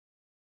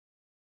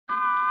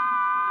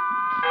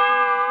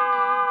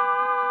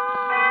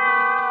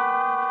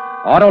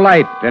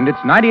Autolite and its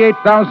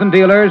 98,000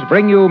 dealers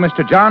bring you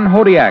Mr. John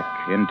Hodiak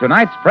in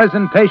tonight's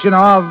presentation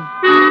of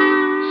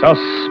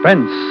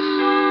Suspense.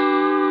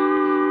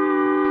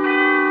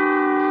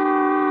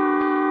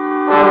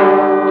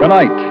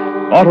 Tonight,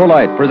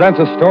 Autolite presents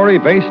a story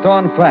based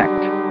on fact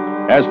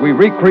as we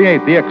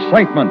recreate the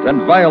excitement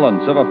and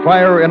violence of a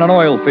fire in an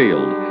oil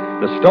field.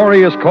 The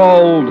story is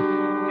called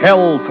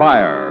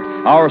Hellfire.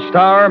 Our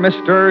star,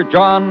 Mr.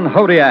 John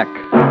Hodiak.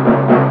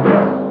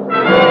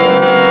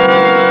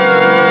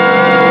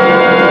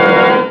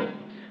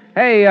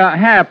 Hey,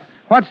 Hap,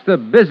 what's the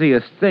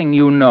busiest thing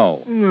you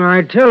know?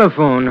 My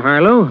telephone,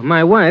 Harlow.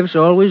 My wife's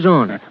always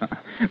on it.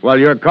 Well,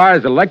 your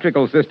car's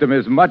electrical system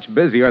is much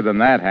busier than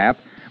that, Hap.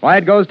 Why,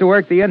 it goes to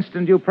work the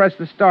instant you press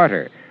the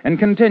starter and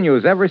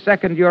continues every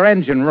second your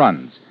engine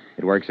runs.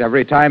 It works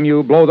every time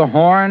you blow the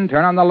horn,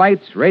 turn on the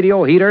lights,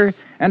 radio heater,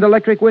 and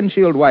electric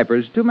windshield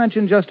wipers, to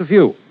mention just a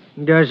few.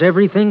 Does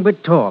everything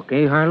but talk,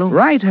 eh, Harlow?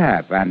 Right,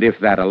 Hap. And if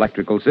that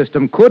electrical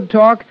system could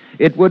talk,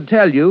 it would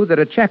tell you that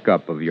a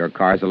checkup of your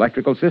car's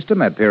electrical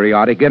system at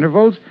periodic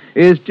intervals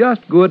is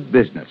just good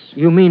business.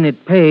 You mean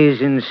it pays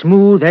in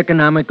smooth,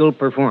 economical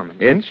performance?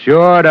 It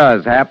sure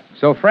does, Hap.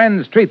 So,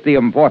 friends, treat the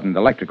important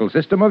electrical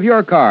system of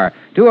your car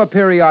to a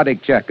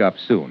periodic checkup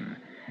soon.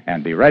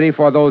 And be ready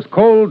for those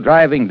cold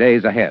driving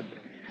days ahead.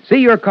 See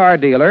your car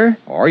dealer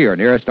or your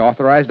nearest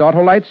authorized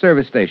Autolite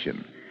service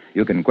station.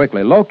 You can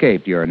quickly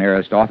locate your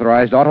nearest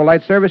authorized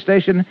Autolite service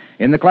station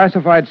in the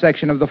classified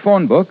section of the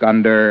phone book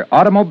under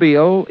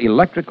Automobile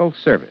Electrical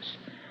Service.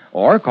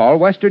 Or call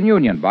Western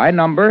Union by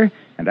number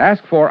and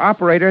ask for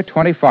Operator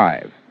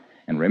 25.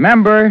 And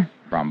remember,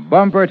 from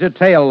bumper to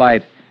tail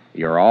light,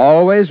 you're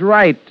always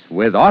right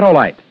with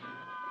Autolite.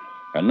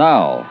 And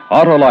now,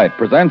 Autolite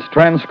presents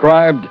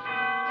transcribed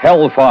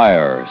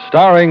Hellfire,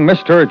 starring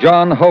Mr.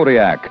 John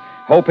Hodiak,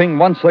 hoping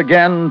once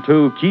again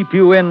to keep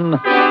you in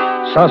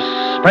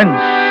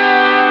suspense.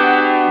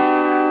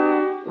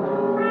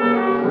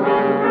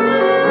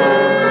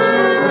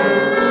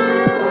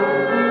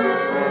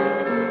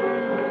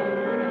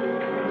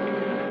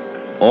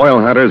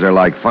 Oil hunters are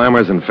like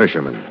farmers and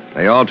fishermen.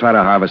 They all try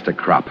to harvest a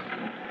crop.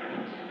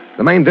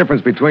 The main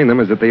difference between them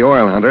is that the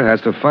oil hunter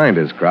has to find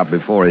his crop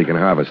before he can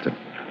harvest it.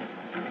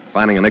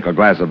 Finding a nickel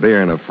glass of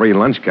beer in a free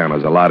lunch counter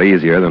is a lot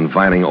easier than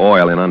finding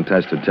oil in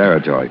untested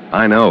territory.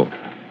 I know.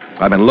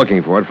 I've been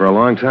looking for it for a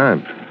long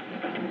time.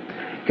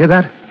 Hear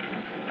that?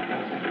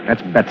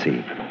 That's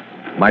Betsy,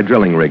 my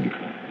drilling rig.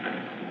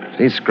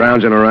 She's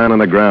scrounging around on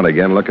the ground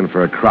again looking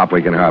for a crop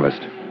we can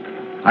harvest.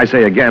 I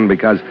say again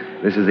because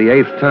this is the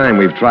 8th time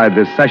we've tried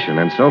this session,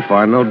 and so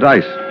far, no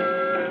dice.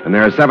 And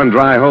there are 7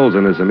 dry holes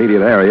in this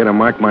immediate area to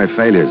mark my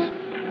failures.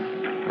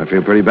 I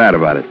feel pretty bad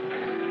about it.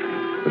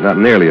 But not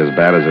nearly as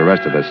bad as the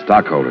rest of the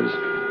stockholders.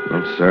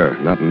 No, sir,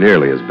 not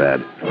nearly as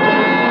bad.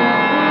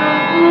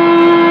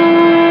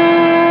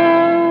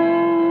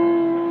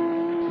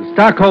 The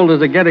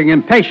stockholders are getting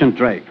impatient,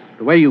 Drake.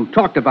 The way you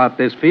talked about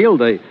this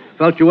field, they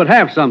felt you would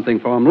have something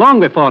for them long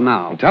before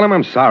now. Tell them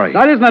I'm sorry.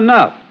 That isn't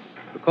enough.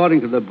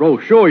 According to the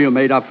brochure you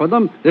made up for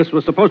them, this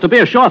was supposed to be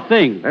a sure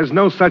thing. There's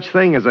no such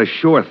thing as a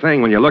sure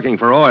thing when you're looking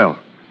for oil.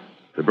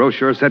 The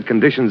brochure said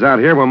conditions out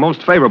here were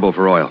most favorable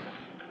for oil.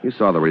 You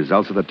saw the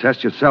results of the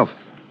test yourself.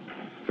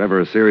 If ever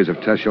a series of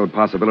tests showed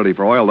possibility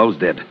for oil, those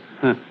did.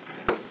 Huh.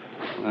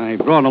 I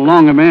brought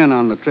along a man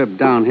on the trip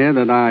down here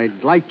that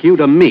I'd like you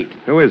to meet.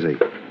 Who is he?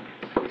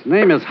 His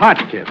name is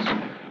Hotchkiss,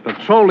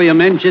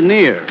 petroleum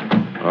engineer.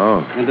 Oh.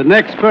 And an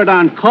expert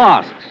on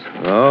costs.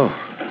 Oh.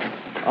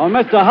 Oh,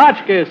 Mr.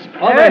 Hotchkiss,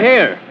 over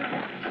here.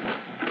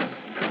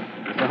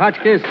 Mr.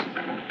 Hotchkiss,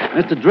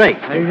 Mr. Drake.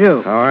 How do you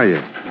do? How are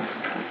you?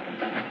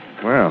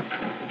 Well,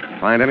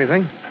 find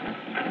anything?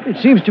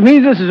 It seems to me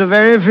this is a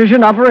very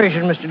efficient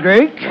operation, Mr.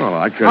 Drake. Well,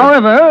 I could.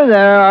 However,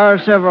 there are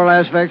several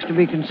aspects to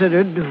be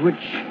considered which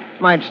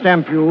might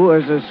stamp you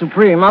as a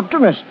supreme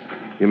optimist.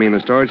 You mean the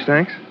storage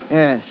tanks?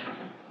 Yes.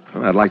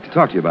 Well, I'd like to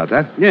talk to you about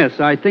that.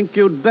 Yes, I think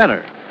you'd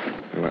better.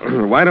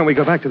 Well, why don't we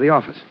go back to the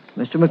office?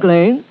 Mr.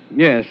 McLean?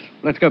 Yes,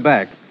 let's go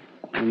back.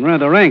 I'm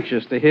rather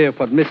anxious to hear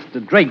what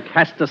Mr. Drake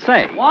has to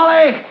say.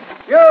 Wally!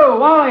 You,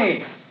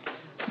 Wally!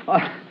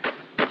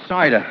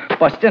 Sorry to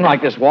bust in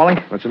like this, Wally.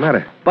 What's the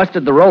matter?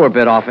 Busted the roller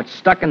bit off. It's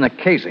stuck in the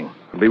casing.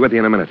 I'll be with you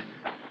in a minute.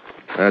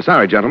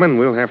 Sorry, gentlemen.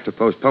 We'll have to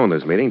postpone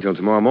this meeting till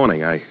tomorrow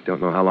morning. I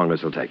don't know how long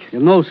this will take. A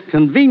most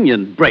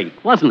convenient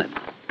break, wasn't it?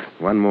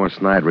 One more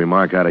snide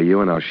remark out of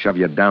you, and I'll shove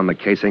you down the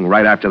casing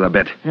right after the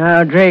bit.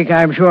 Now, Drake,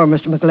 I'm sure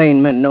Mr.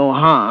 McLean meant no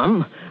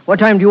harm. What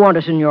time do you want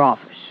us in your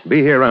office? Be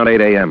here around 8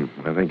 a.m.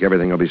 I think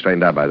everything will be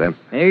straightened out by then.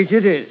 8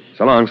 it is.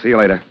 So long. See you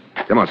later.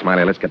 Come on,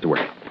 Smiley. Let's get to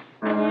work.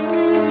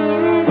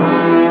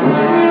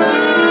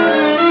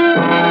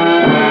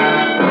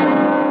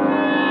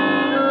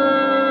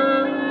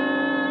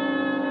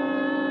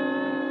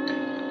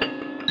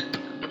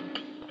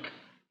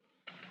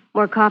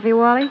 More coffee,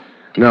 Wally?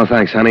 No,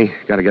 thanks, honey.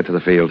 Got to get to the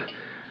field.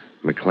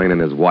 McLean and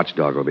his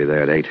watchdog will be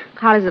there at 8.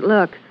 How does it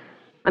look?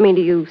 I mean,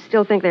 do you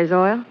still think there's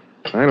oil?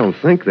 I don't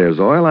think there's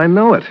oil. I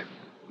know it.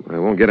 I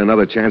won't get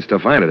another chance to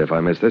find it if I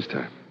miss this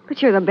time.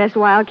 But you're the best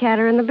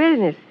wildcatter in the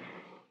business.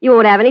 You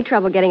won't have any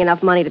trouble getting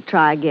enough money to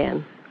try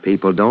again.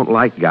 People don't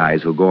like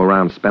guys who go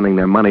around spending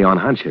their money on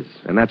hunches,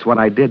 and that's what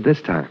I did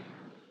this time.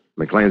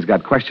 McLean's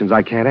got questions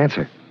I can't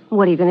answer.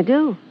 What are you going to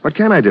do? What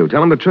can I do?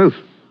 Tell him the truth.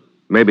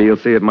 Maybe he'll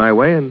see it my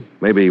way, and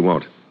maybe he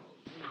won't.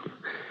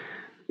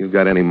 You've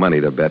got any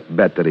money to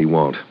bet that he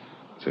won't.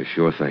 It's a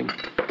sure thing.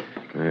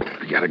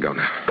 I gotta go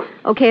now.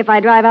 Okay if I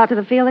drive out to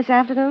the field this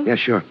afternoon? Yeah,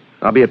 sure.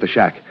 I'll be at the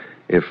shack,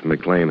 if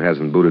McLean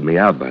hasn't booted me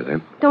out by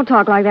then. Don't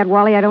talk like that,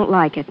 Wally. I don't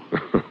like it.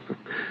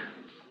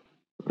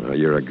 Oh,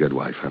 you're a good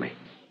wife, honey.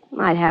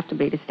 I'd have to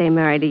be to stay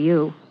married to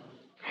you.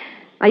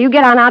 Now, you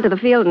get on out to the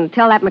field and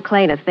tell that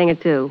McLean a thing or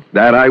two.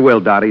 That I will,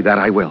 Dottie, that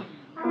I will.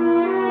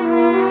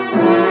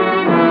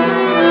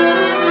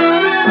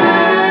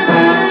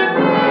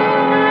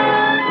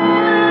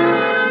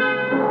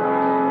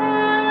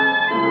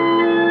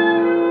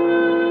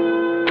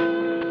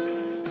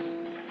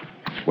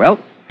 Well,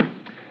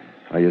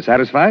 are you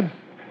satisfied?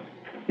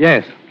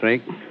 Yes,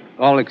 Drake.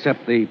 All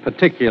except the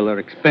particular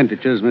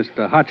expenditures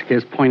Mr.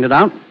 Hotchkiss pointed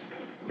out.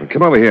 Well,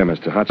 come over here,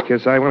 Mr.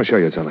 Hotchkiss. I want to show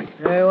you something.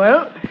 Very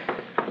well.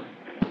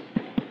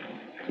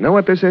 Know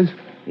what this is?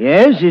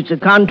 Yes, it's a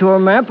contour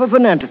map of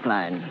an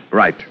anticline.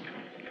 Right.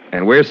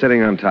 And we're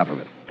sitting on top of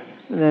it.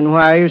 Then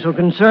why are you so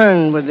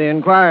concerned with the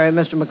inquiry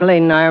Mr.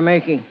 McLean and I are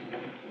making?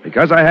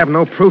 Because I have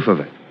no proof of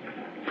it.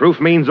 Proof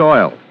means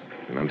oil.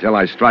 And until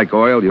I strike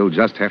oil, you'll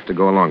just have to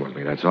go along with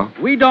me, that's all.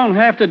 We don't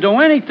have to do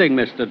anything,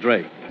 Mr.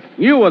 Drake.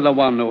 You are the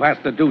one who has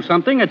to do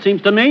something, it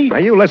seems to me. Now,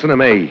 you listen to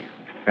me.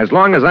 As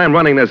long as I'm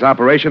running this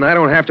operation, I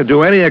don't have to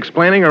do any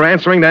explaining or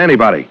answering to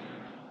anybody.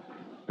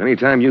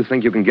 Anytime you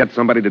think you can get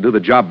somebody to do the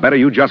job better,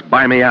 you just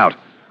buy me out.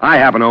 I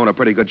happen to own a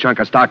pretty good chunk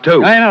of stock,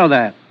 too. I know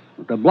that.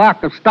 But the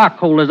block of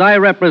stockholders I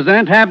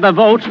represent have the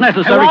votes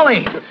necessary.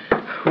 Hey, Wally!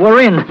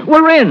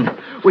 We're in.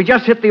 We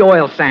just hit the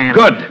oil sand.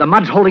 Good. The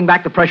mud's holding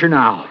back the pressure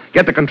now.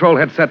 Get the control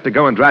head set to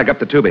go and drag up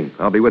the tubing.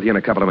 I'll be with you in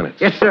a couple of minutes.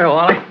 Yes, sir,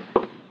 Wally.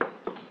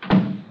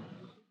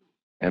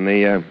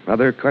 Any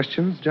other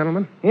questions,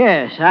 gentlemen?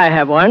 Yes, I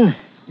have one.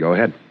 Go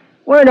ahead.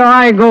 Where do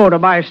I go to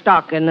buy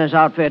stock in this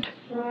outfit?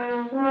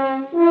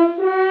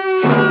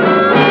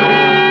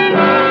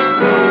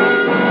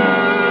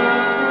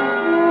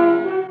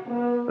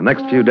 The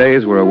next few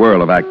days were a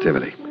whirl of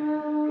activity.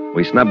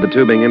 We snubbed the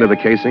tubing into the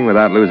casing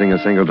without losing a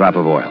single drop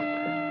of oil.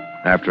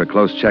 After a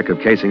close check of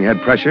casing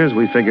head pressures,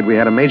 we figured we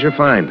had a major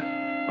find.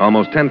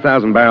 Almost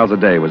 10,000 barrels a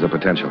day was a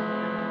potential.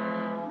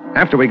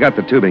 After we got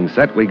the tubing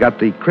set, we got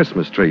the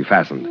Christmas tree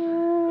fastened.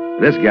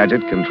 This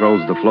gadget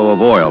controls the flow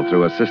of oil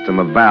through a system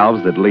of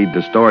valves that lead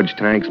to storage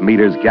tanks,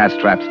 meters, gas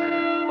traps,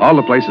 all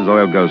the places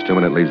oil goes to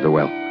when it leaves the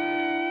well.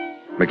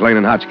 McLean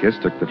and Hotchkiss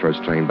took the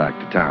first train back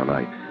to town.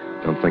 I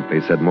don't think they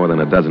said more than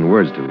a dozen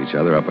words to each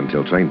other up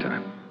until train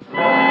time.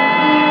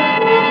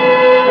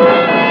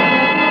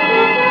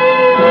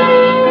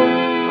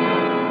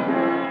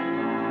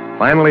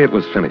 Finally, it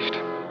was finished,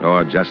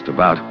 or just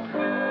about.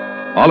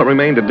 All it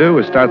remained to do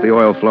was start the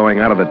oil flowing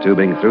out of the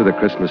tubing through the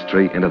Christmas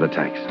tree into the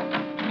tanks.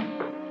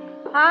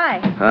 Hi.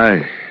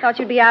 Hi. Thought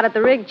you'd be out at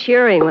the rig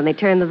cheering when they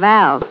turned the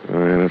valve. I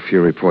had a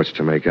few reports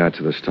to make out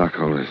to the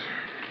stockholders.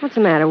 What's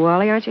the matter,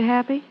 Wally? Aren't you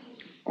happy?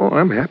 Oh,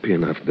 I'm happy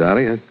enough,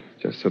 Dottie. I'm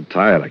just so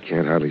tired I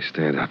can't hardly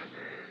stand up.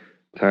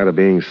 Tired of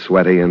being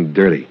sweaty and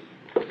dirty.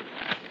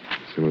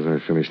 As soon as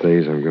I finish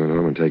these, I'm going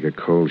home and take a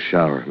cold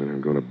shower, and then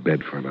I'm going to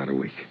bed for about a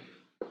week.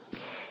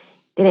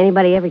 Did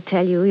anybody ever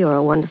tell you you're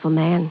a wonderful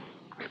man?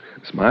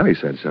 Smiley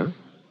said so.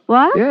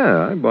 What?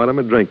 Yeah, I bought him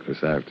a drink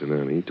this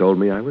afternoon. He told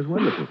me I was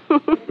wonderful.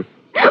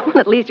 Well,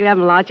 at least you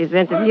haven't lost your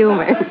sense of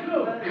humor.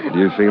 Do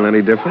you feel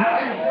any different?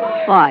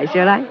 Why,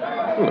 should I?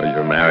 Well,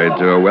 you're married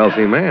to a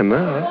wealthy man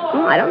now.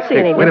 Oh, I don't see Hey,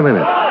 any. wait a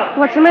minute.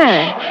 What's the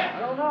matter?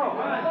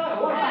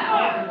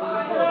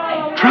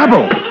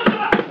 Trouble!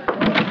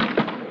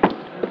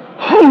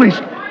 Holy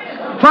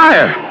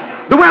fire!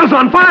 The well's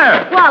on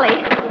fire! Wally!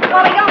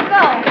 Wally, don't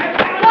go!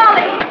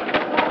 Wally!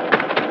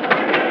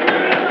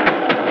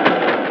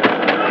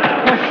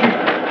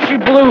 She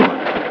blew.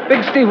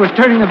 Big Steve was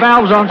turning the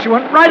valves on. She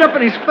went right up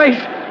in his face.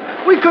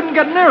 We couldn't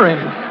get near him.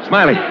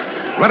 Smiley,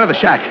 run to the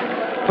shack.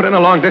 Put in a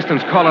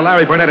long-distance call to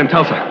Larry Burnett in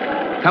Tulsa.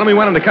 Tell him we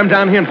want him to come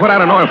down here and put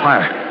out an oil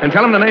fire. And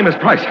tell him the name is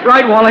Price.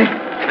 Right, Wally.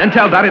 And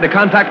tell Dottie to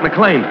contact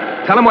McLean.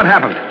 Tell him what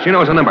happened. She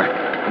knows the number.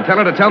 And tell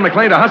her to tell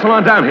McLean to hustle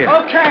on down here.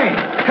 Okay.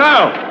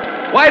 Carl!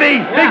 Whitey!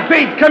 Big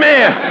Pete, come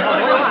here!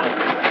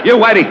 You,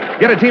 Whitey,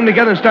 get a team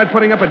together and start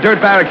putting up a dirt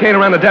barricade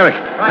around the derrick.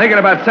 Make it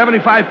about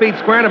 75 feet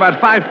square and about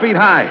 5 feet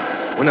high.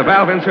 When the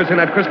valve inserts in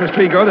that Christmas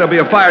tree go, there'll be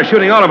a fire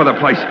shooting all over the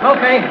place.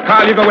 Okay.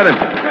 Carl, you go with him.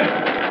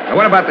 Now,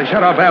 what about the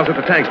shut-off valves at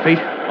the tanks, Pete?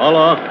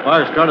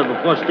 Fire started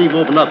before Steve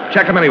opened up.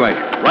 Check them anyway.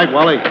 Right,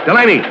 Wally.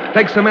 Delaney,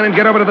 take some men and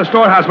get over to the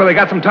storehouse where they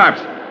got some tarps.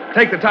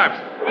 Take the tarps.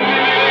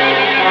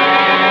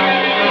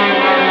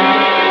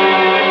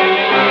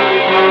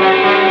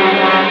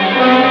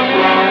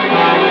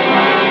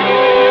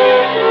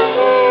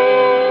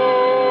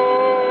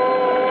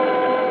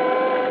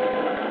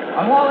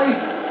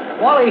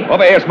 Wally.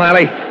 Over here,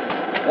 Smiley.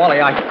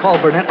 Wally, I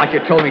called Burnett like you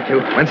told me to.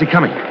 When's he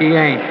coming? He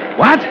ain't.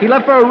 What? He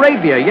left for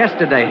Arabia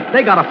yesterday.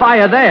 They got a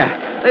fire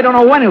there. They don't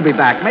know when he'll be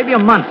back. Maybe a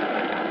month.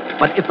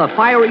 But if the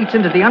fire eats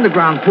into the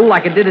underground pool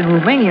like it did in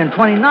Romania in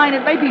 29,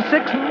 it may be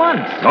 6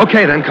 months.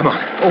 Okay, then, come on.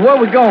 Well, where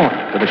are we going?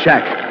 To the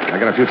shack. I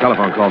got a few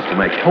telephone calls to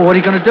make. Well, what are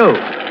you going to do?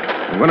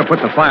 I'm going to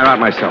put the fire out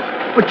myself.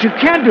 But you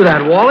can't do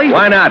that, Wally.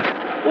 Why not?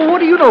 Well, what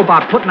do you know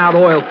about putting out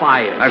oil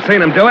fires? I've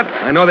seen him do it.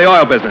 I know the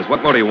oil business.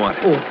 What more do you want?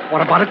 Oh,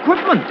 what about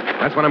equipment?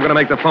 That's what I'm going to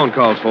make the phone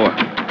calls for.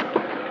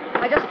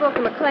 I just spoke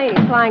to McLean.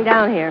 He's flying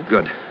down here.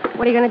 Good.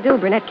 What are you going to do?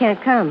 Burnett can't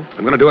come.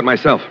 I'm going to do it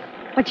myself.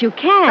 But you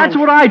can. That's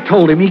what I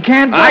told him. He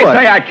can't do it.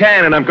 I say I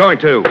can, and I'm going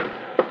to.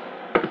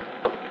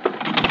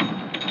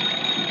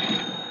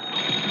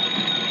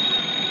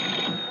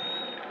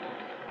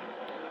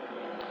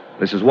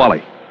 This is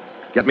Wally.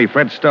 Get me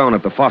Fred Stone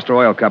at the Foster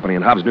Oil Company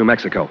in Hobbs, New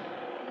Mexico.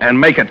 And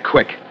make it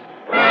quick.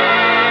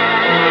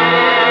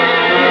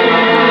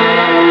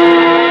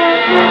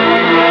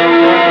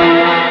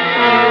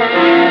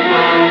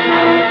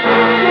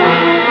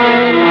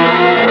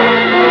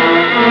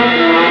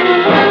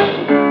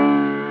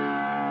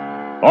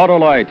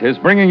 Autolite is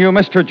bringing you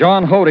Mr.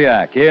 John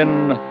Hodiak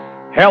in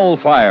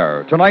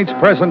Hellfire, tonight's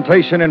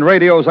presentation in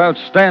radio's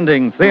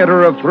outstanding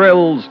theater of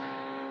thrills,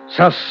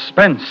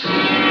 Suspense.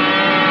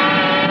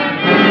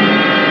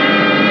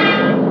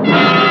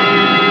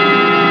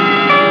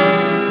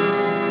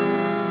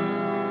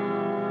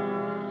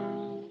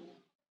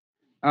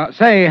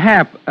 Say,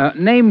 Hap,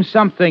 name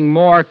something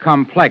more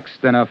complex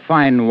than a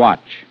fine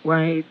watch.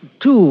 Why,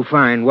 2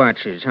 fine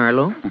watches,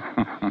 Harlow.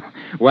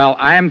 Well,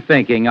 I'm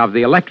thinking of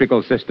the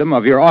electrical system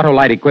of your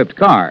Autolite-equipped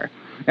car.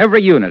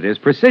 Every unit is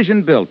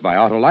precision-built by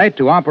Autolite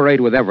to operate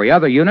with every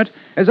other unit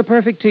as a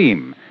perfect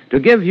team, to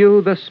give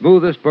you the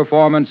smoothest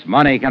performance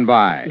money can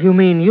buy. You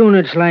mean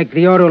units like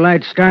the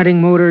Autolite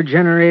starting motor,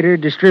 generator,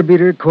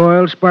 distributor,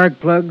 coil, spark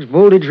plugs,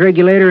 voltage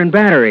regulator, and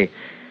battery.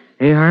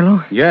 Hey,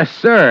 Harlow? Yes,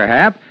 sir,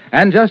 Hap.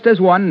 And just as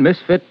one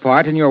misfit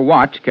part in your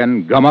watch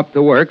can gum up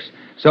the works,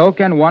 so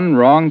can one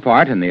wrong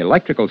part in the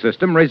electrical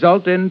system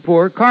result in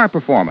poor car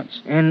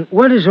performance. And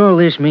what does all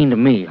this mean to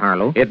me,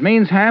 Harlow? It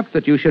means, Hap,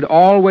 that you should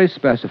always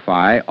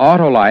specify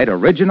Autolite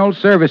original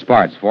service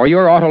parts for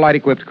your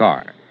Autolite-equipped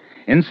car.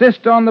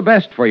 Insist on the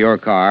best for your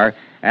car,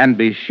 and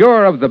be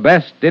sure of the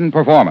best in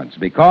performance,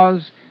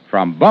 because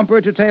from bumper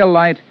to tail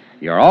light,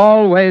 you're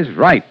always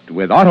right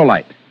with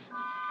Autolite.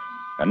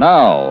 And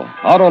now,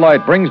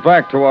 Autolite brings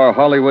back to our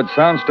Hollywood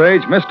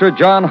soundstage Mr.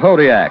 John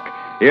Hodiak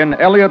in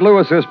Elliot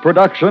Lewis's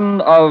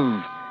production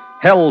of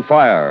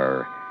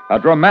Hellfire, a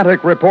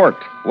dramatic report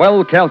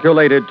well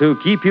calculated to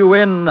keep you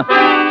in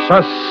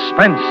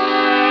suspense.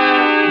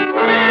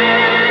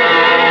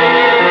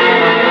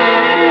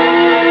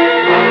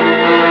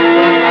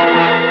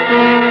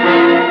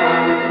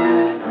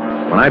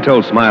 When I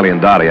told Smiley and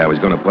Dottie I was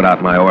going to put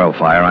out my oil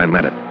fire, I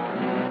meant it.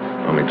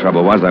 Only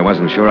trouble was I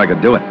wasn't sure I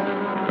could do it.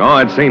 Oh,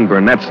 I'd seen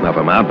Burnett snuff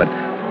him out, but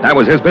that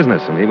was his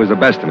business, and he was the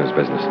best in his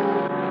business.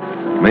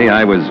 Me,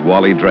 I was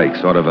Wally Drake,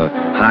 sort of a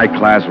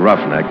high-class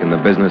roughneck in the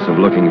business of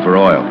looking for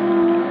oil.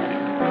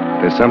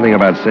 There's something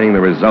about seeing the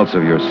results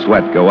of your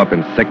sweat go up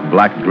in thick,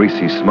 black,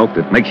 greasy smoke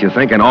that makes you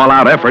think an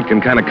all-out effort can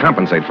kind of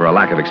compensate for a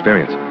lack of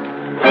experience.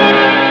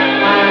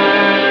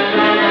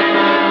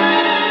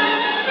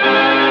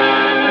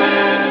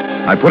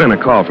 I put in a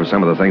call for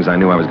some of the things I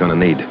knew I was going to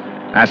need.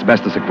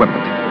 Asbestos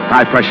equipment,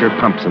 high-pressure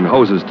pumps and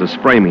hoses to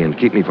spray me and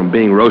keep me from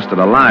being roasted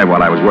alive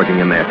while I was working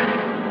in there,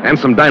 and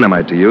some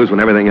dynamite to use when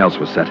everything else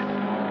was set.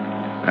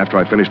 After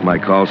I finished my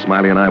call,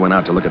 Smiley and I went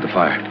out to look at the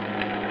fire.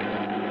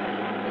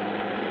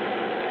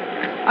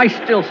 I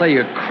still say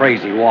you're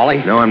crazy, Wally.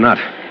 No, I'm not.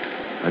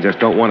 I just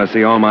don't want to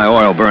see all my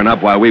oil burn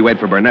up while we wait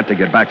for Burnett to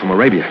get back from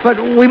Arabia. But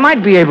we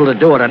might be able to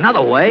do it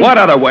another way. What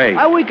other way?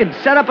 We could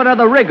set up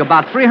another rig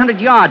about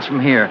 300 yards from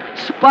here,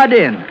 spud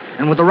in,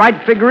 and with the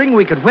right figuring,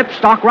 we could whip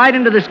stock right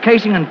into this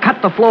casing and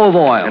cut the flow of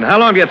oil. And how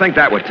long do you think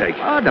that would take?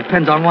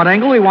 Depends on what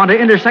angle we want to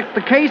intersect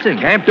the casing.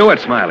 Can't do it,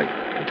 Smiley.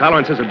 The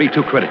tolerances would be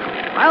too critical.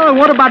 Well,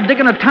 what about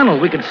digging a tunnel?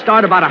 We could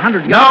start about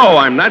 100 yards. No,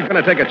 I'm not going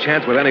to take a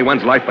chance with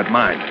anyone's life but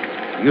mine.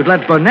 You'd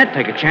let Burnett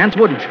take a chance,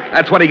 wouldn't you?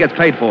 That's what he gets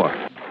paid for.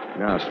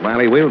 Now,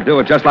 Smiley, we'll do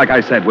it just like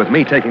I said, with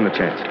me taking the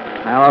chance.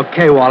 Well,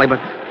 okay, Wally, but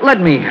let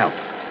me help.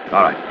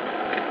 All right.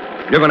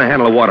 You're going to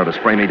handle the water to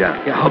spray me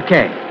down. Yeah,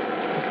 okay.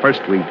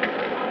 First, we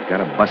got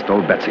to bust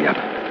old Betsy up.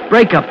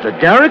 Break up the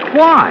derrick?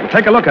 Why?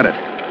 Take a look at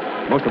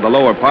it. Most of the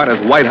lower part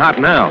is white-hot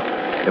now.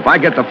 If I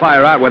get the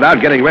fire out without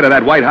getting rid of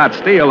that white-hot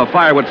steel, the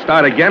fire would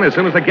start again as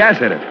soon as the gas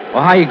hit it.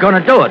 Well, how are you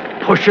going to do it?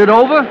 Push it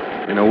over?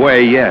 In a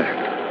way, yeah.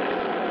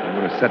 I'm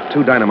going to set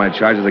 2 dynamite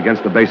charges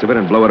against the base of it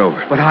and blow it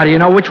over. But how do you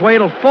know which way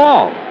it'll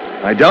fall?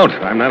 I don't.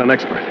 I'm not an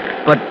expert.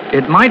 But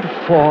it might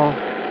fall.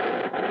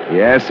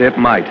 Yes, it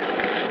might.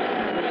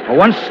 Well,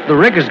 once the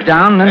rig is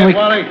down, then we...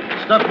 Wally,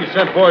 stuff you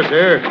sent for us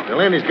here.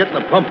 Delaney's getting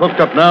the pump hooked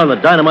up now, and the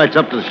dynamite's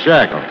up to the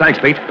shack. Oh, thanks,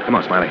 Pete. Come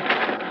on, Smiley.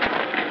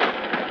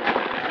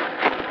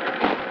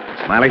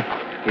 Smiley?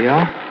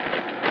 Yeah?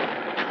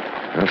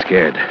 I'm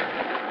scared.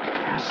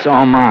 So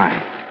am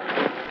I.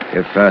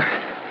 If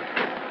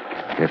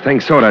If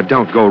things sort of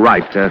don't go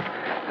right,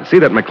 see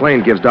that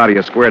McLean gives Dottie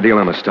a square deal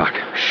on the stock.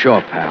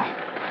 Sure, pal.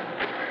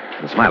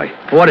 And Smiley.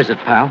 What is it,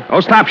 pal?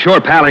 Oh, stop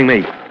sure palling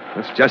me.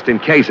 That's just in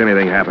case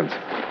anything happens.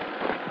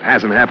 It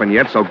hasn't happened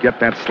yet, so get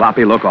that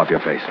sloppy look off your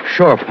face.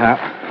 Sure, pal.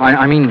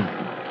 I mean,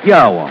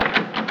 yeah, well.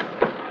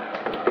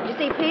 Did you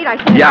see Pete? I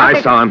seen him Yeah, out I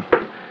there. saw him.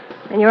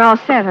 And you're all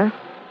set, huh?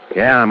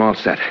 Yeah, I'm all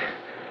set.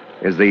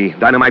 Is the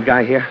dynamite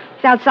guy here?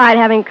 He's outside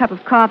having a cup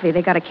of coffee.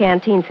 They got a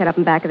canteen set up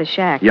in back of the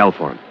shack. Yell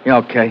for him. Yeah,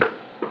 okay.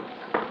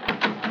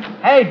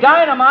 Hey,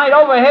 Dynamite,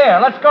 over here.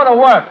 Let's go to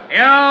work.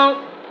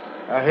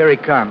 Here he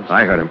comes.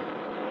 I heard him.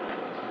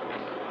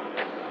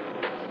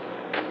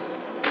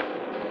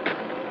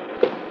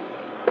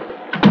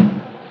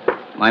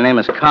 My name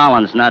is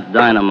Collins, not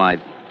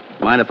Dynamite.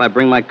 Mind if I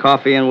bring my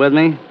coffee in with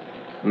me?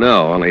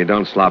 No, only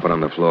don't slop it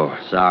on the floor.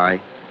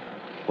 Sorry.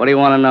 What do you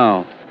want to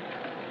know?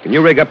 Can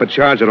you rig up a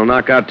charge that'll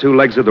knock out 2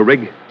 legs of the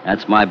rig?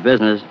 That's my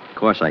business. Of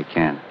course I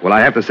can. Will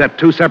I have to set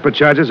 2 separate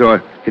charges,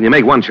 or can you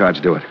make 1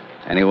 charge do it?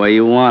 Any way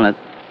you want it.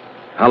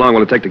 How long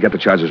will it take to get the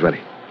charges ready?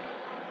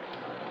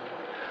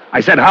 I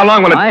said, how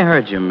long will it... I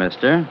heard you,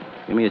 mister.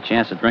 Give me a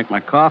chance to drink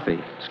my coffee.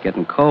 It's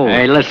getting cold.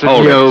 Hey, listen,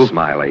 Hold you. it,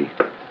 Smiley.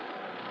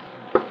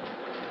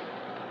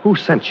 Who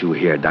sent you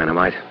here,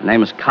 Dynamite? My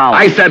name is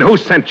Collins. I said, who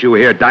sent you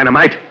here,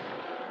 Dynamite?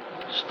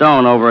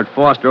 Stone over at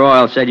Foster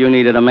Oil said you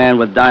needed a man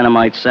with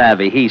dynamite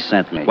savvy. He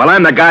sent me. Well,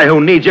 I'm the guy who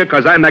needs you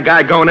because I'm the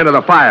guy going into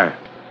the fire.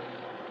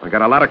 I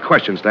got a lot of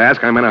questions to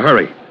ask. I'm in a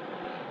hurry.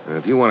 And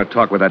if you want to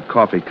talk with that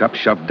coffee cup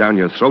shoved down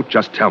your throat,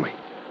 just tell me.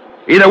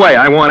 Either way,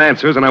 I want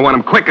answers, and I want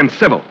them quick and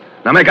civil.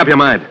 Now make up your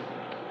mind.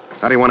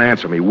 How do you want to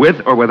answer me, with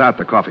or without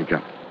the coffee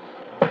cup?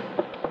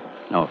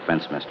 No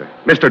offense, mister.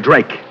 Mr.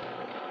 Drake.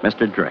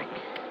 Mr. Drake.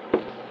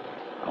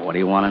 Now, what do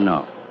you want to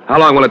know? How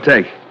long will it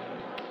take?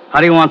 How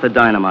do you want the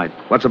dynamite?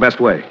 What's the best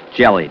way?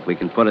 Jellied. We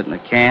can put it in a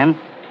can,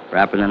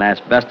 wrap it in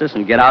asbestos,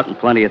 and get out in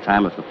plenty of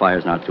time if the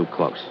fire's not too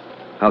close.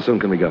 How soon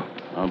can we go?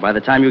 Well, by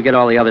the time you get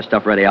all the other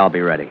stuff ready, I'll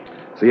be ready.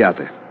 See you out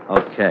there.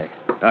 Okay.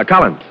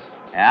 Collins,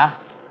 Yeah?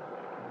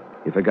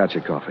 you forgot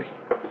your coffee.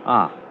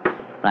 Ah,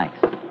 thanks.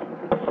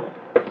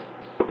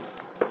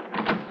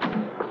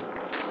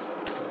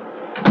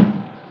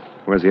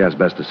 Where's the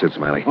asbestos suit,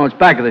 Smiley? Oh, it's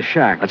back of the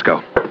shack. Let's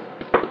go.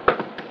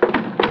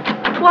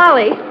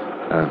 Wally.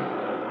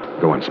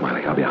 Go on,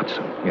 Smiley. I'll be out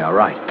soon. Yeah,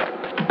 right.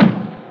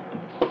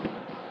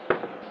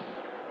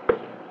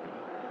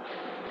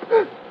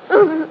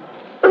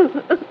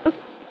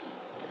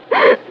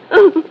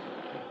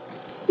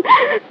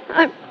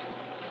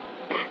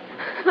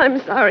 I'm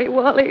sorry,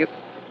 Wally.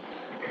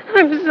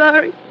 I'm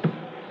sorry.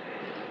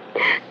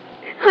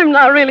 I'm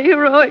not really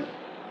heroic.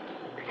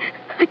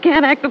 I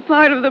can't act the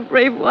part of the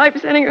brave wife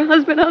sending her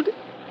husband out to...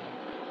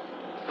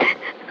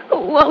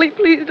 Oh, Wally,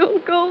 please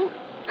don't go.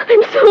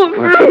 I'm so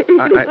afraid.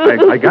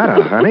 I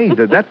gotta, honey.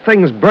 That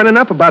thing's burning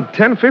up about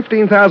 $10,000,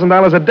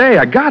 $15,000 a day.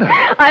 I gotta.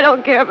 I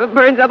don't care if it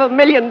burns up $1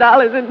 million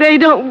a day.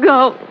 Don't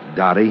go.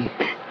 Dottie.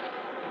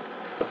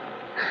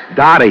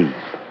 Dottie.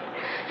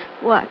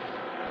 What?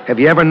 Have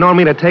you ever known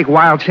me to take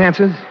wild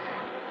chances?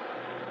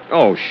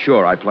 Oh,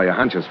 sure, I play a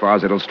hunch as far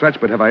as it'll stretch,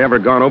 but have I ever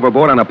gone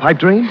overboard on a pipe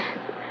dream?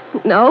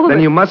 No.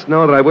 Then you must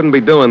know that I wouldn't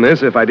be doing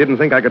this if I didn't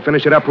think I could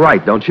finish it up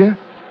right, don't you?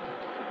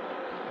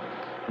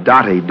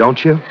 Dottie,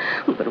 don't you?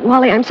 But,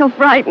 Wally, I'm so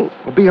frightened.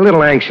 Well, be a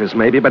little anxious,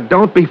 maybe, but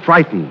don't be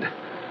frightened.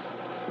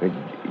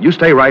 You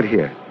stay right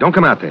here. Don't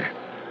come out there.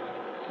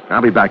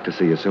 I'll be back to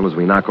see you as soon as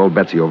we knock old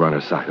Betsy over on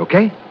her side,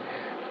 okay?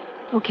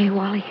 Okay,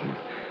 Wally.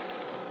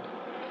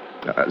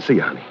 See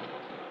you, honey.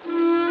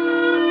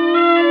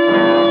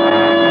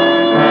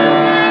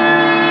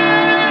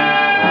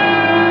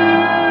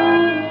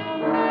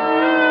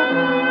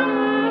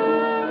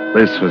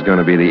 This was going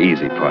to be the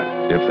easy part,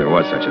 if there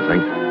was such a thing.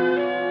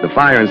 The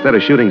fire, instead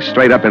of shooting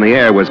straight up in the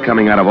air, was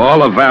coming out of all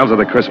the valves of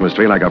the Christmas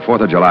tree like a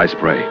 4th of July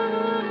spray.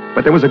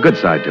 But there was a good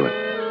side to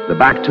it. The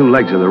back 2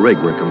 legs of the rig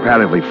were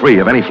comparatively free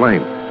of any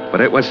flame,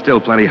 but it was still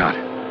plenty hot.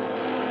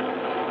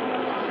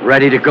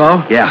 Ready to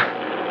go? Yeah.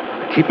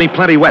 Keep me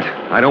plenty wet.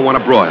 I don't want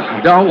to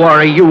broil. Don't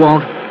worry, you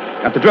won't.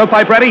 Got the drill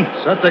pipe ready?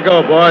 Set to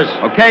go, boys.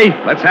 Okay,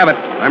 let's have it.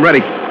 I'm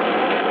ready.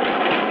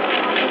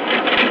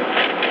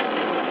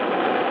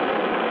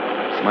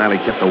 Smiley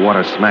kept the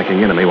water smacking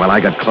into me while I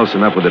got close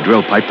enough with the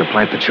drill pipe to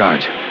plant the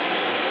charge.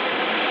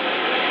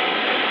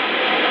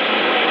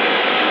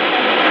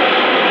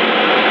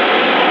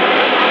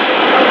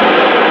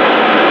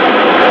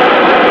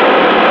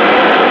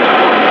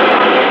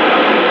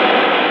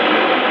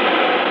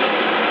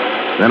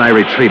 Then I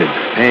retreated,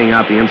 paying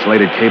out the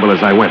insulated cable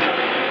as I went.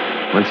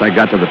 Once I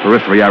got to the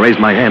periphery, I raised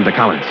my hand to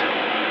Collins.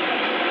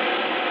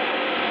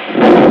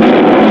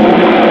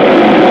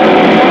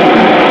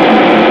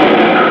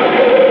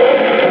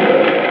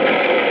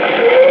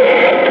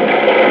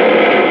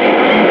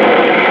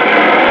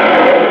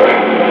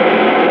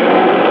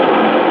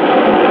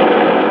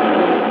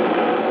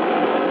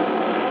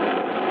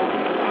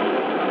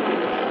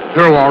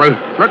 Here, Wally.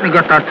 Let me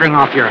get that thing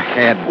off your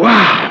head.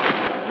 Wow.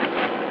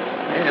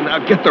 And now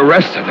get the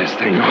rest of this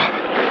thing off.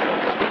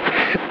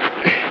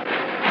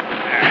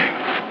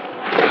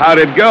 How'd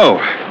it go?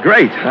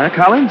 Great, huh,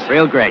 Collins?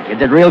 Real great. You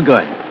did real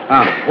good.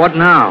 What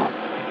now?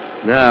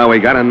 Now we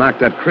gotta knock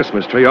that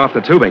Christmas tree off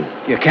the tubing.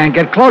 You can't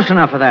get close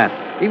enough of that.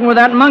 Even with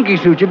that monkey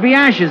suit, you'd be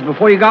ashes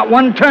before you got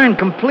one turn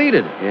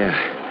completed.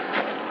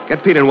 Yeah.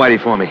 Get Pete and Whitey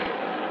for me.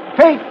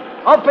 Pete!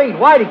 Oh, Pete,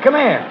 Whitey, come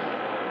here.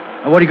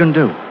 Now, what are you going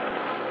to do?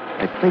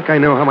 I think I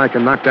know how I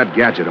can knock that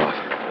gadget off.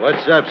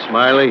 What's up,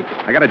 Smiley?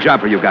 I got a job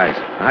for you guys.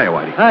 Hiya,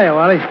 Whitey. Hiya,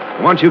 Wally.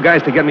 I want you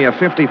guys to get me a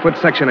 50-foot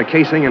section of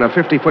casing and a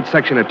 50-foot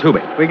section of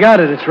tubing. We got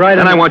it. It's right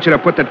Then I want you to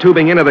put the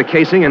tubing into the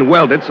casing and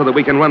weld it so that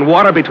we can run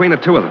water between the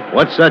two of them.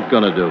 What's that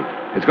gonna do?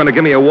 It's going to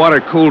give me a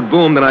water-cooled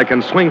boom that I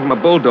can swing from a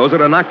bulldozer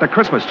to knock the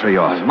Christmas tree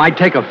off. It might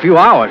take a few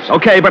hours.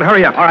 Okay, but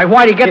hurry up. All right,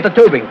 Whitey, get the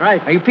tubing. Right.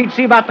 Now, you, Pete,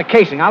 see about the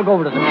casing. I'll go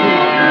over to the tubing.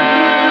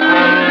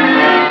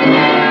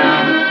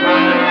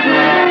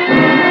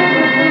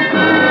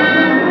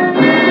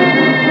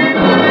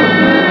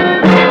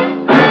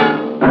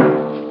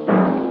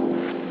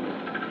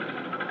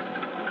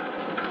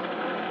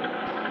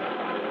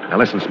 Now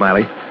listen,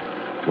 Smiley.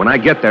 When I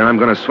get there, I'm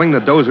going to swing the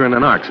dozer in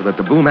an arc so that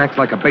the boom acts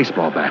like a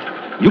baseball bat.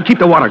 You keep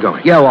the water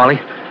going. Yeah, Wally.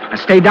 Now,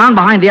 stay down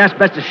behind the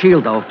asbestos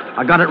shield, though.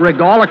 I got it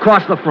rigged all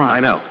across the front. I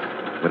know.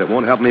 But it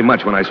won't help me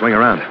much when I swing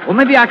around. Well,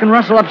 maybe I can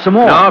rustle up some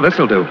more. No,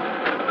 this'll do.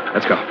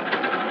 Let's go.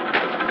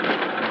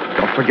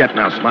 Don't forget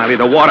now, Smiley,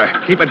 the water.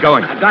 Keep it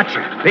going. I got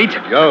you. Pete?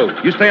 Yo.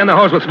 You stay on the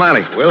hose with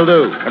Smiley. Will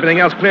do. Everything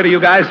else clear to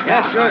you guys?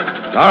 Yeah, sure.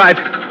 All right.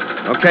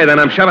 Okay, then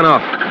I'm shoving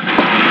off.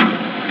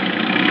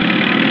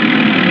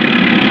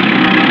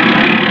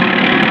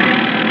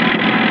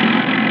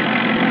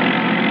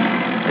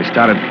 I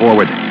started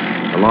forward,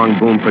 the long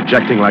boom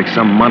projecting like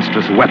some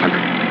monstrous weapon.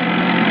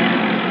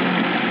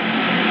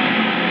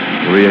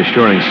 The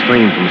reassuring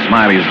stream from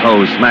Smiley's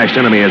hose smashed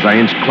into me as I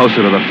inched closer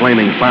to the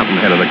flaming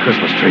fountainhead of the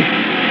Christmas tree.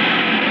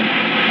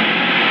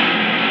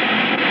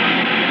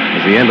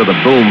 As the end of the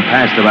boom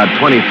passed about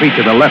 20 feet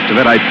to the left of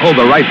it, I pulled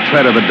the right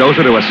tread of the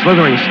dozer to a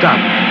slithering stop.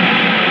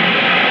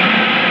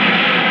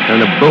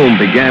 Then the boom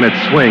began its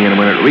swing, and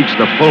when it reached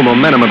the full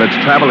momentum of its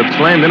travel, it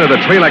slammed into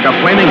the tree like a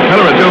flaming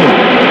pillar of doom.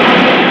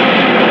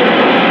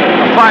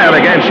 The fire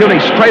began shooting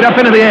straight up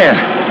into the air.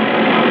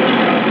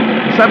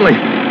 Suddenly,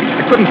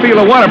 I couldn't feel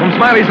the water from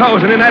Smiley's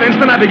hose, and in that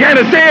instant, I began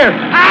to sear.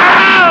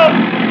 Ow!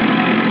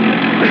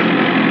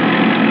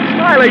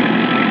 Smiley!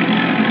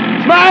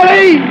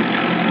 Smiley!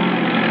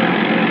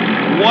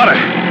 Water.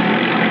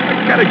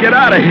 I gotta get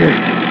out of here.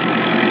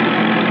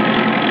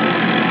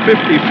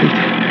 50 feet.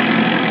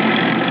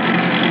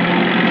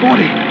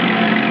 40.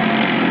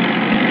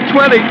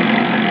 20.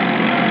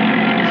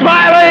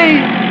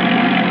 Smiley!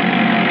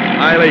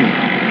 Smiley.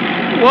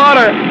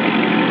 Water.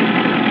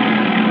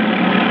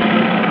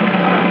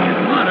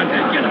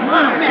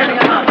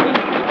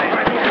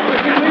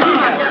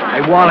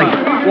 Hey, Wally.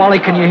 Wally,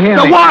 can you hear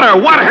me? The water!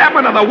 What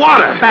happened to the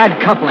water?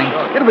 Bad coupling.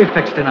 It'll be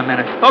fixed in a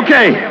minute.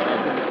 Okay.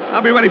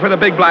 I'll be ready for the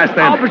big blast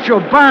then. Oh, but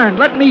you're burned.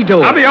 Let me do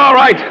it. I'll be all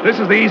right. This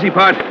is the easy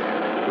part.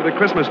 With the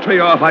Christmas tree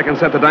off, I can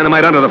set the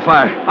dynamite under the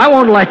fire. I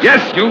won't let you.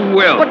 Yes, you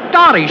will. But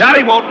Dottie...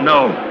 Dottie won't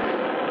know.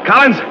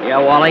 Collins? Yeah,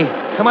 Wally?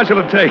 How much will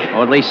it take?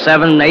 Oh, at least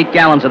 7-8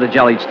 gallons of the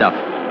jellied stuff.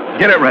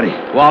 Get it ready.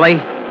 Wally?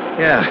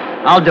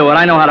 Yeah. I'll do it.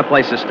 I know how to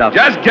place this stuff.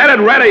 Just get it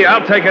ready.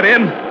 I'll take it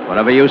in.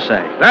 Whatever you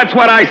say. That's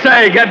what I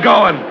say. Get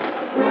going.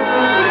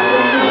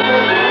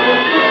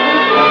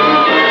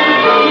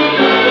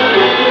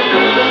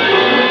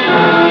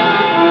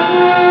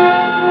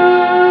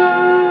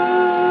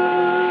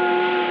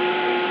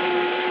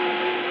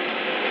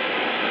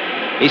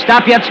 He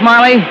stopped yet,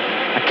 Smiley?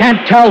 I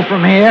can't tell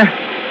from here.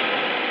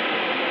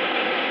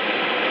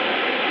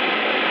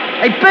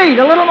 Hey, Pete,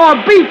 a little more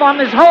beef on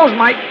this hose.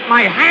 My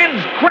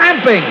hand's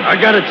cramping. I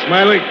got it,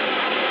 Smiley.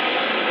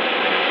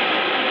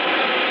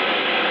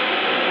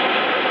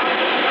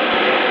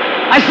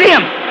 I see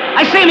him.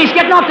 He's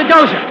getting off the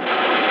dozer.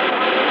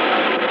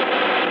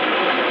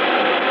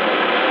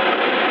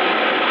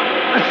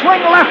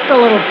 Swing left a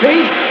little,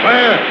 Pete.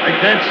 Where? I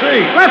can't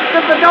see. Left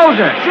of the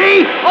dozer.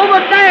 See?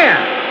 Over there.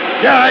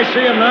 Yeah, I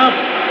see him now.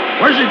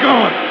 Where's he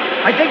going?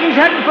 I think he's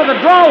heading for the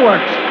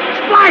drawworks.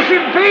 Splash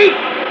him, Pete!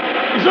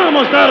 He's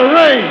almost out of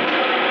range.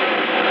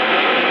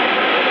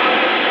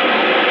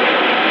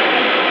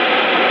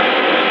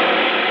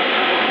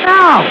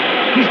 Now!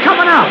 He's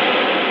coming out.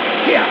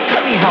 Here,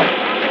 let me help.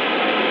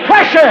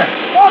 Pressure!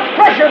 More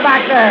pressure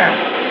back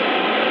there!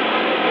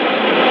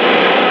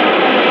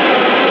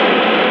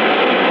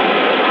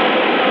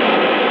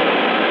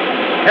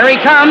 Here he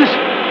comes.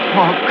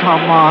 Oh,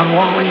 come on,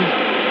 Wally.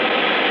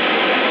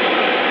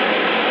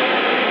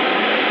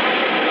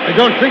 I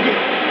don't think he...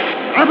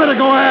 I better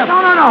go after.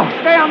 No.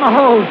 Stay on the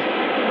hose.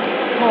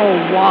 Oh,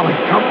 Wally,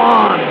 come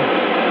on.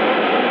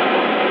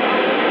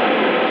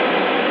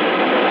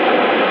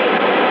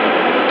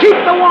 Keep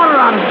the water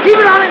on him. Keep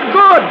it on him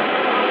good.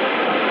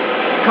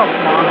 Come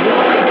on,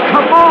 Wally.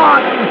 Come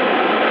on.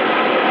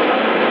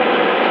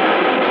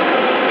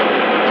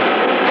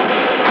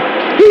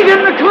 He's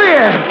in the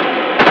clear.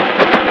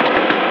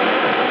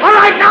 All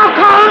right, now,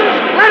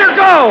 Collins, let her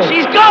go.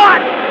 She's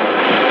going.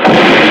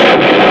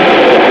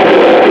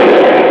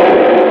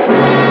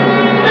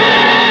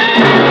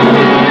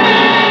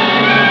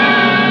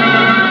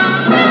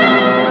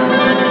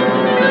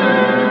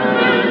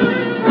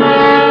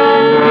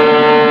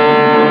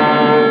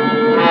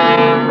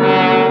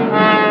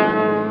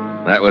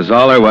 was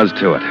all there was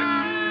to it.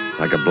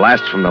 Like a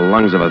blast from the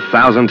lungs of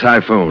 1,000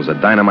 typhoons, the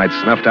dynamite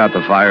snuffed out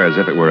the fire as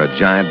if it were a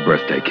giant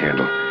birthday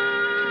candle.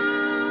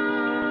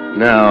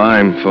 Now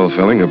I'm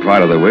fulfilling a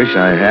part of the wish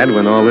I had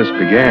when all this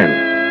began.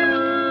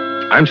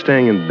 I'm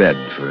staying in bed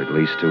for at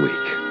least a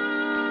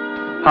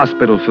week.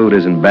 Hospital food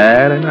isn't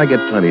bad, and I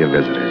get plenty of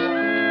visitors.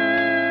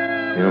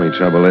 The only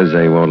trouble is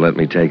they won't let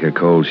me take a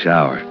cold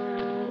shower.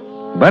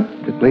 But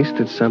at least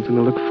it's something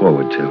to look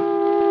forward to.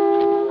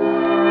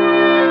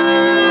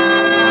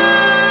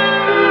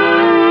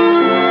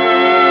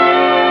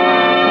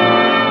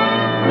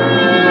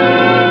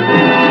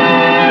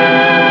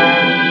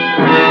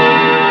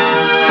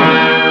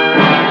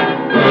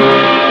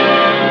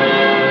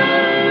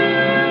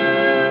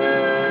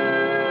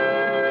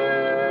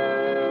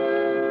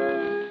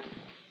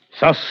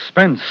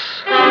 Suspense.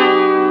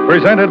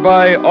 Presented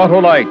by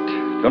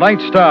Autolite.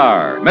 Tonight's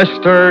star,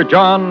 Mr.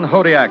 John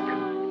Hodiak.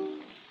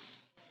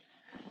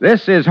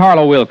 This is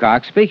Harlow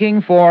Wilcox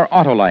speaking for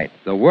Autolite,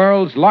 the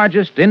world's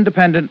largest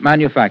independent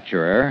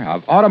manufacturer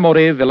of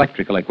automotive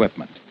electrical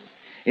equipment.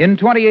 In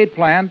 28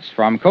 plants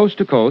from coast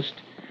to coast,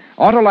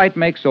 Autolite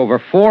makes over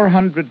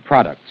 400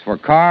 products for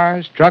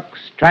cars, trucks,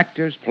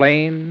 tractors,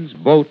 planes,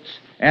 boats,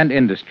 and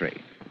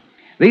industry.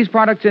 These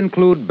products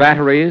include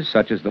batteries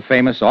such as the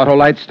famous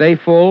Autolite Stay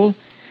Full,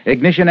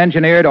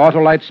 ignition-engineered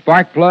Autolite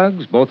spark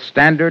plugs, both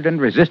standard and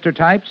resistor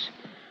types,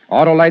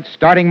 Autolite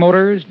starting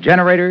motors,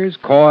 generators,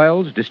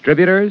 coils,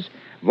 distributors,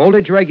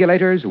 voltage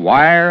regulators,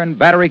 wire and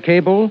battery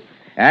cable,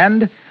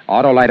 and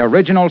Autolite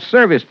original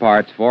service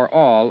parts for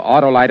all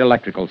Autolite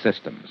electrical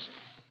systems.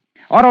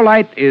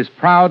 Autolite is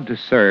proud to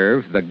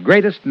serve the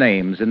greatest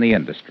names in the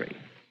industry.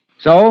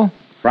 So,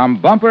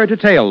 from bumper to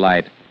tail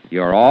light,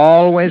 you're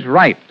always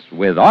right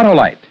with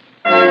Autolite.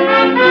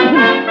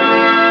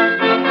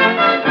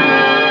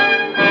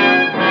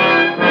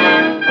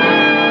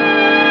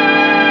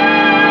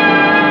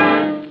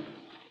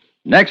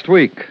 Next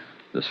week,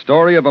 the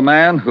story of a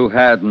man who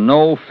had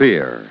no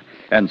fear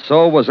and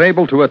so was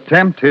able to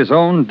attempt his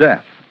own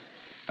death.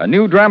 A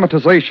new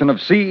dramatization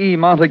of C.E.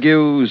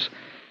 Montague's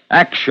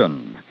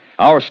Action.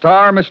 Our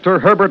star,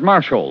 Mr. Herbert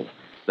Marshall.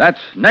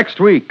 That's next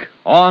week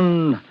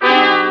on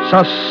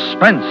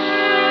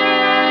Suspense.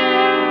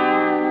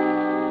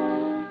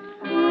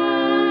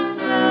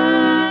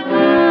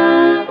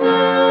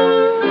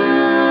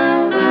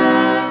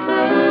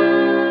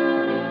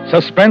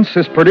 Suspense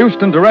is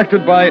produced and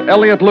directed by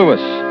Elliott Lewis,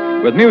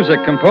 with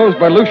music composed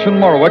by Lucian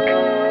Morwick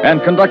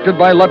and conducted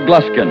by Lud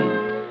Gluskin.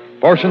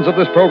 Portions of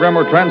this program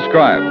were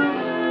transcribed.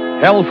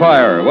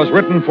 Hellfire was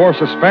written for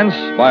Suspense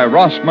by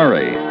Ross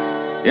Murray.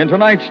 In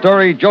tonight's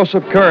story,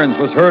 Joseph Kearns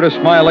was heard as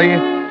Smiley,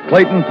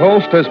 Clayton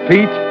Post as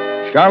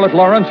Pete, Charlotte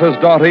Lawrence as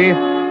Dottie,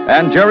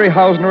 and Jerry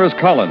Hausner as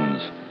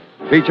Collins.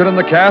 Featured in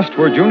the cast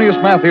were Junius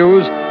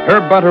Matthews,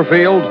 Herb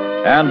Butterfield,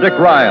 and Dick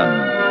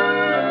Ryan.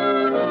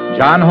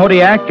 John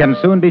Hodiak can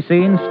soon be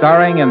seen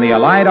starring in the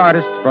Allied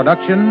Artists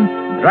production,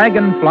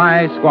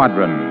 Dragonfly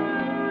Squadron.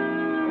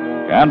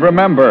 And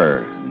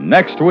remember,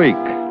 next week,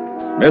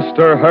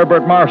 Mr.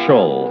 Herbert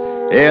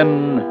Marshall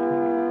in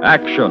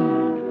Action.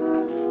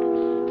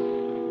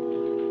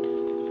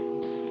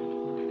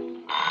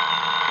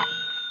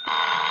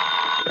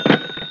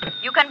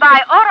 You can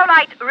buy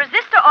Autolite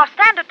resistor or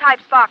standard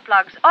type spark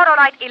plugs,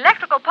 Autolite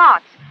electrical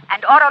parts,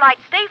 and Autolite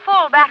Stay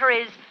Full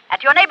batteries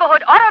at your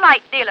neighborhood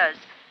Autolite dealers.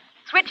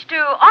 Switch to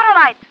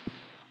Autolite.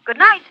 Good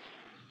night.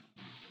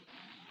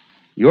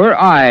 Your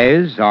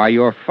eyes are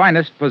your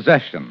finest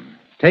possession.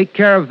 Take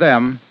care of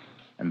them,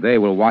 and they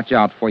will watch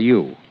out for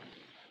you.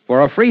 For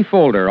a free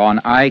folder on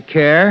eye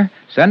care,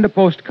 send a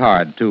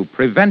postcard to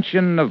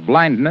Prevention of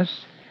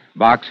Blindness,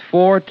 Box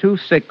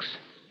 426,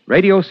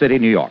 Radio City,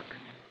 New York.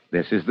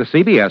 This is the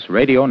CBS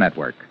Radio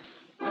Network.